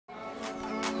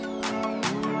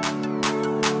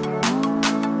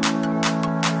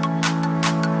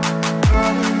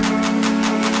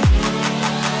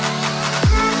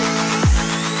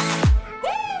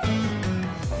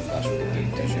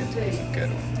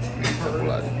bem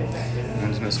populado. Um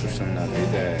dos meus costumes na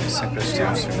vida é sempre assistir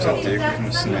uns filmes antigos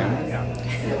no cinema.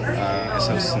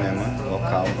 Esse é o cinema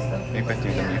local, bem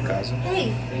pertinho da minha casa. No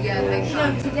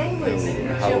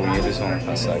Halloween eles vão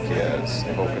passar aqui as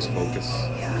poucas,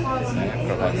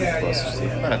 provavelmente vou assistir,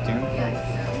 baratinho.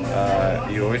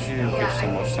 E hoje o que eles estão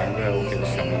mostrando é o que eles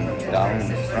chamam de Down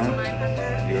in Front.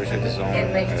 E hoje eles vão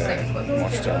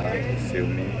mostrar o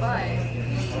filme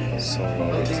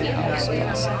Sorority House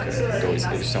Massacre 2.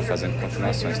 Eles estão fazendo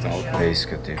continuações. Então, o mês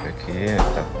que eu tive aqui,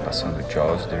 está passando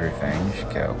Jaws The Revenge,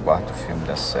 que é o quarto filme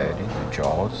da série do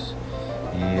Jaws.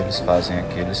 E eles fazem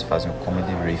o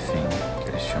Comedy Riffing, que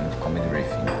eles chamam de Comedy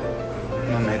Riffing.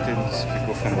 Normalmente eles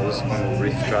ficou famoso como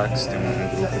Riff Tracks, tem um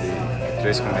grupo de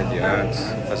 3 comediantes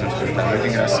fazendo um espetáculo muito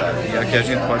engraçado. E aqui a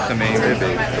gente pode também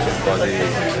beber, a gente pode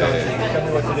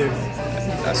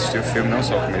assistir o filme não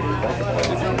só comer pipoca, pode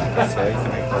tomar um café e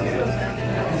também pode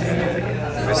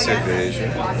beber cerveja.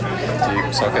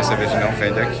 Só que a cerveja não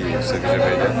vende aqui, a cerveja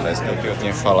vende atrás, então que eu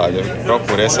tinha falado. Eu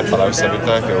procurei essa palavra e sabia que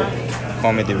é o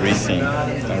Comedy Riffing.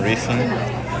 Então, Riffing,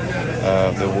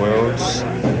 the world's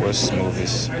worst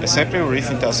movies. É sempre o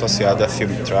Riffing está associado a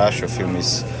filme trash ou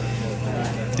filmes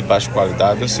de baixa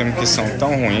qualidade, ou filmes que são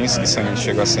tão ruins que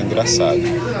chegam a ser engraçados.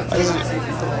 Mas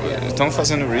estão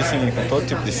fazendo riffing com todo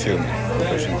tipo de filme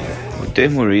hoje em dia. O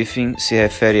termo riffing se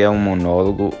refere a um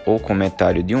monólogo ou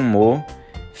comentário de humor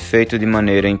feito de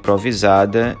maneira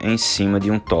improvisada em cima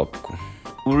de um tópico.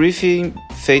 O riffing,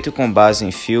 feito com base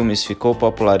em filmes, ficou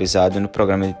popularizado no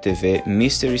programa de TV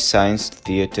Mystery Science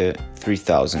Theater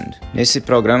 3000. Nesse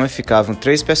programa ficavam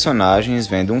 3 personagens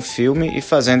vendo um filme e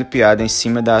fazendo piada em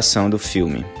cima da ação do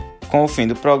filme. Com o fim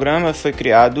do programa foi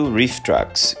criado o Riff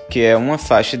Tracks, que é uma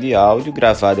faixa de áudio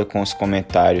gravada com os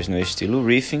comentários no estilo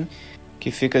riffing, que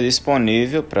fica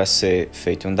disponível para ser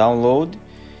feito um download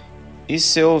e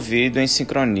ser ouvido em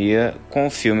sincronia com o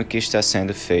filme que está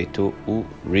sendo feito, o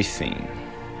riffing.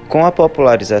 Com a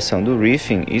popularização do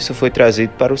riffing, isso foi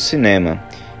trazido para o cinema,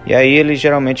 e aí eles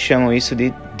geralmente chamam isso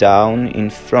de down in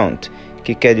front,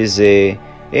 que quer dizer: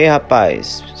 ei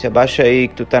rapaz, se abaixa aí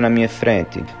que tu tá na minha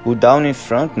frente. O down in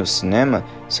front no cinema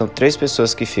são 3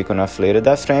 pessoas que ficam na fileira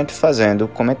da frente fazendo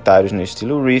comentários no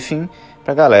estilo riffing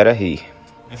pra galera rir.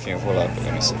 Enfim, eu vou lá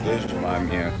pegar minha cerveja, tomar a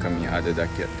minha caminhada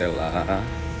daqui até lá.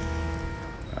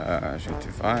 A gente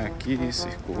vai aqui,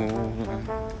 circula,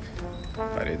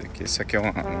 parede aqui. Esse aqui é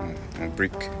um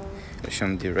brick, eu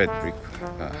chamo de red brick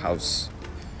house.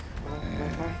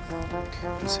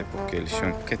 Não sei por que eles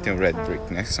chamam, porque tem o red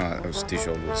brick, né? Que são os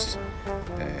tijolos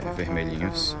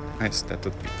vermelhinhos. Esse tá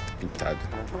todo pintado.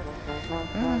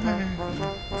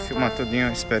 Vou filmar todinho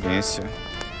a experiência,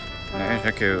 né?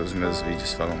 Já que os meus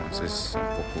vídeos falam às vezes um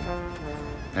pouco,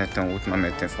 né? Então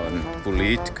ultimamente tenho falado muito de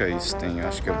política, isso tem,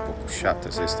 acho que é um pouco chato,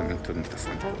 às vezes também todo mundo tá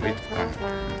falando de política,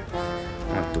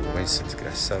 uma doença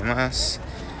desgraçada, mas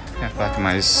é a parte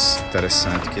mais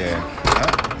interessante que é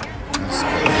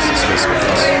essas coisas que eu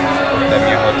faço da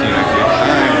minha rotina aqui.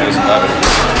 Meus lábios,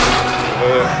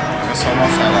 vou só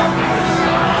mostrar lá.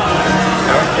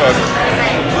 É um código.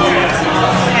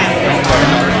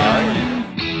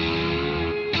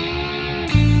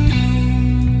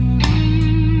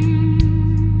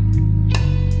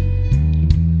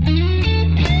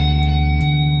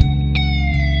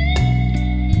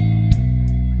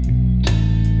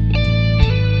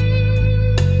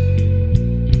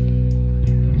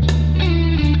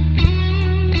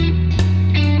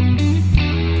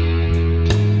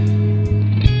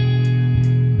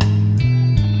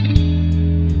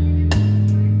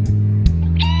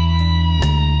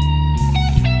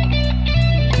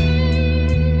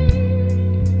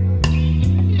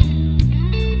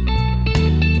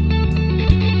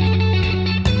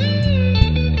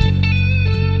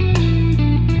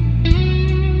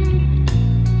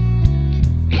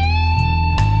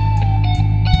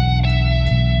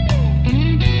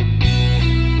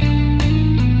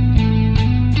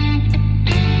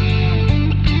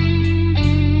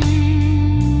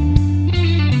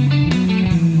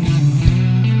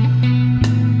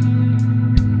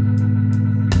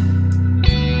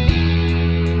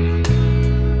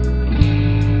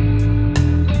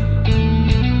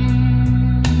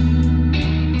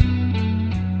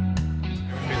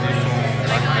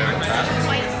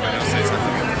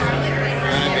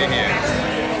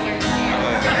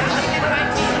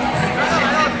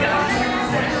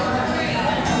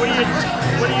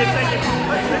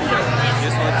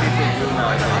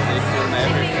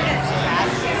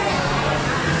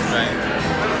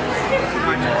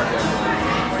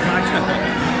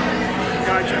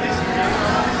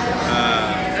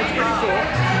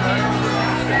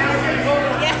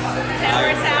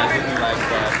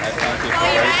 people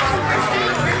I used to do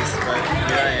this, but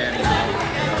here I am now,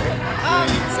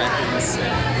 doing exactly the same.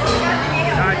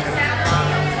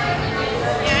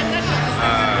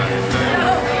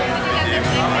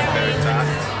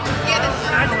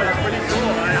 Actually, it's pretty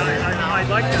cool. I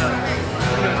like the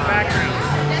background.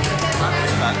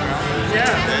 Background? Yeah.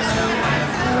 This one?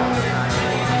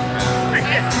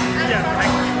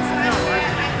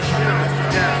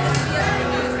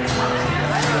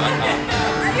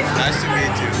 Nice to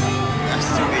meet you. Nice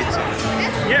to meet you.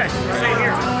 Yeah, same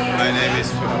here. My name is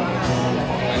Joe.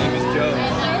 My name is Joe.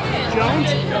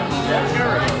 Jones?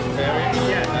 Terry.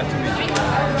 Yeah. Nice to meet you.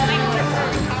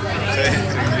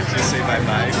 Just say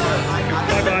bye-bye.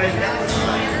 Bye-bye.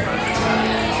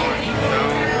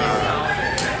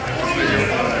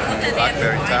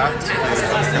 Blackberry tart.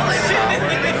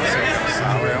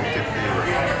 Sour é um tipo de...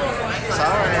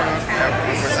 Sour é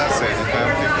alguma coisa acesa, então é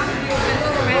um tipo de...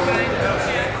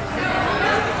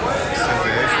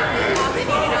 cerveja, né?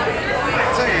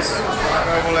 Mas é isso.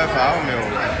 Agora eu vou levar o meu...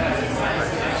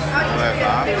 Vou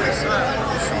levar esse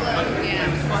bichão.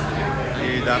 E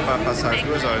dá pra passar as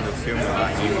 2 horas do filme lá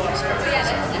rindo com os caras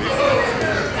fazendo Riffing.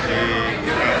 E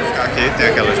ficar aqui, tem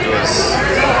aquelas 2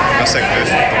 consequências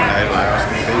do tonel lá, eu acho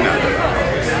que não tem nada lá.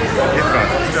 E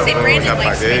pronto, eu já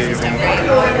paguei e vamos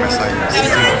começar a ir.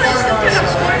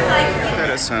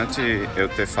 Interessante eu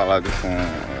ter falado com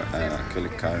aquele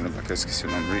cara, que eu esqueci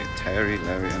o nome, Terry,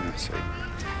 Larry, eu não sei.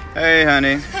 Hey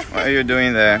honey, what are you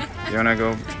doing there? You wanna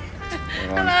go?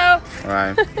 Hello.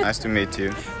 Alright, nice to meet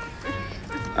you.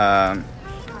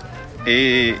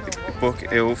 E porque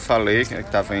eu falei que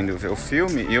estava indo ver o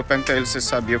filme e eu perguntei a ele se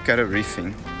sabia o que era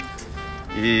Riffing.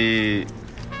 E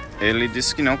ele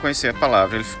disse que não conhecia a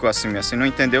palavra. Ele ficou assim, não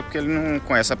entendeu porque ele não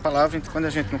conhece a palavra. Então, quando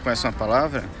a gente não conhece uma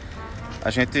palavra,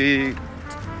 a gente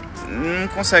não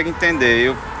consegue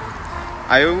entender.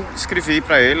 Aí eu escrevi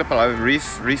para ele a palavra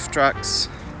riff tracks.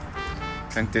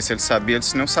 Perguntei se ele sabia, ele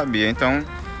disse que não sabia. Então,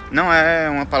 não é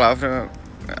uma palavra,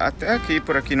 até aqui,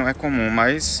 por aqui não é comum,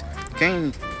 mas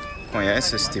quem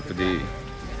conhece esse tipo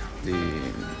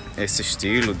esse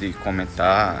estilo de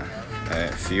comentar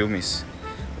filmes,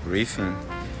 riffing,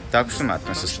 está acostumado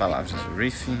com essas palavras,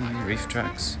 riffing, riff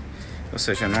tracks. Ou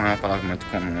seja, não é uma palavra muito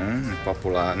comum,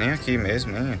 popular, nem aqui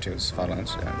mesmo, nem entre os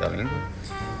falantes da língua.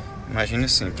 Imagina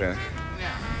assim,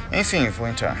 enfim, vou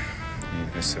entrar e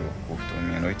ver se eu curto a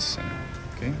minha noite de cena,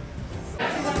 ok?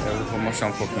 Eu vou mostrar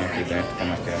um pouquinho aqui dentro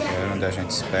como é que é onde a gente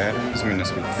espera. As meninas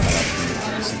que falaram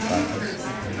comigo, simpáticas.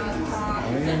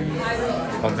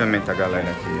 Obviamente a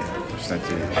galera aqui é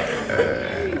bastante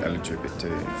LGBT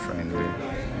friendly,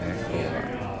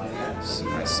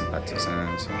 mais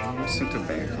simpatizante. Eu me sinto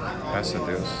bem aqui, graças a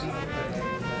Deus.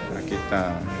 Aqui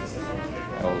tá,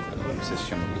 não sei se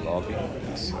chama de lobby.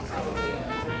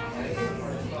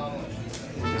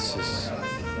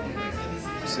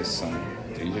 Esses são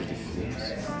trilhas de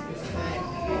filmes.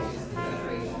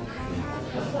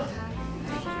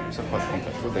 Você pode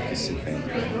comprar tudo aqui se vende,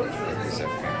 se quiser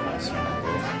colecionar.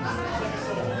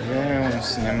 E é um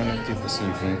cinema tipo assim,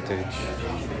 vintage,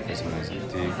 coisa mais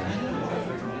antiga,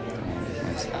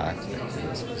 mais arte,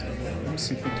 aquelas coisas. Eu me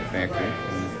sinto muito bem aqui,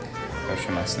 eu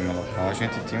chamar de cinema local. A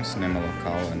gente tinha um cinema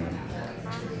local lá no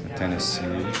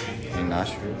Tennessee, em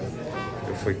Nashville.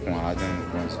 Eu fui com o Adam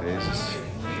algumas vezes.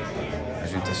 A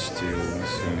gente assistiu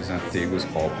uns filmes antigos,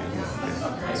 óbvio,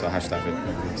 só arrastava ele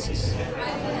pra ver esses.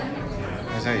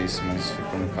 Mas é isso, mas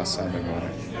ficou no passado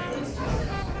agora.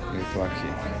 Eu tô aqui,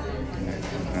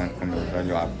 né, com o meu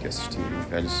velho hábito de assistir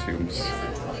velhos filmes.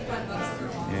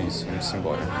 E é isso, vamos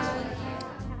embora.